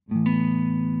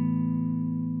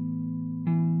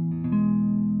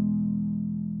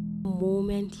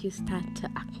moment you start to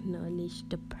acknowledge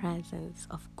the presence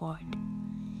of God,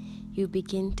 you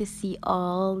begin to see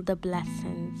all the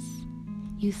blessings.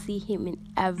 You see Him in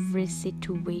every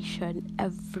situation,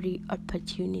 every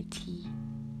opportunity,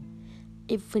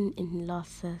 even in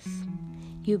losses.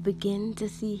 You begin to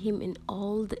see Him in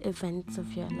all the events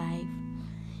of your life.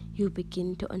 You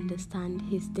begin to understand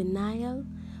His denial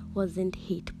wasn't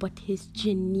hate, but His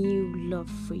genuine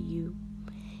love for you.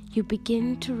 You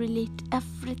begin to relate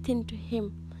everything to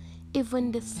Him,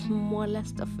 even the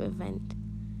smallest of events.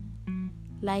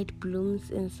 Light blooms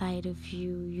inside of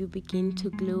you. You begin to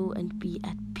glow and be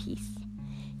at peace.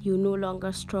 You no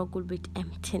longer struggle with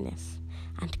emptiness,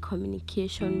 and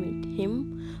communication with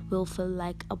Him will feel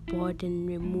like a burden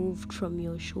removed from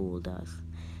your shoulders.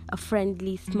 A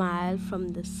friendly smile from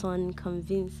the sun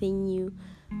convincing you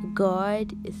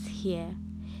God is here.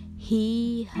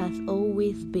 He has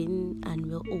always been and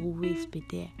will always be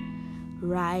there,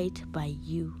 right by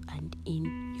you and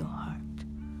in your heart.